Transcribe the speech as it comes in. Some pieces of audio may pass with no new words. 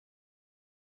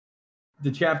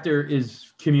The chapter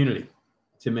is community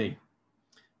to me.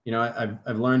 You know,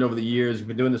 I've learned over the years, we've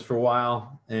been doing this for a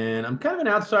while, and I'm kind of an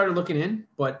outsider looking in,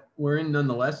 but we're in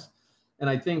nonetheless. And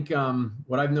I think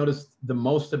what I've noticed the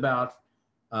most about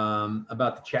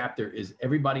the chapter is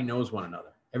everybody knows one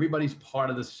another. Everybody's part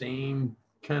of the same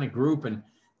kind of group, and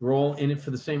we're all in it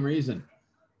for the same reason.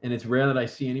 And it's rare that I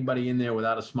see anybody in there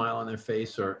without a smile on their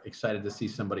face or excited to see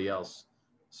somebody else.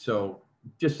 So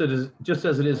just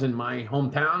as it is in my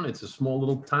hometown, it's a small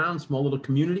little town, small little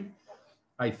community.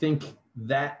 I think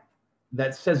that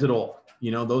says it all. You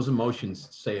know, those emotions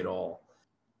say it all.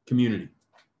 Community.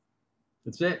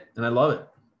 That's it. And I love it.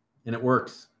 And it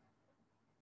works.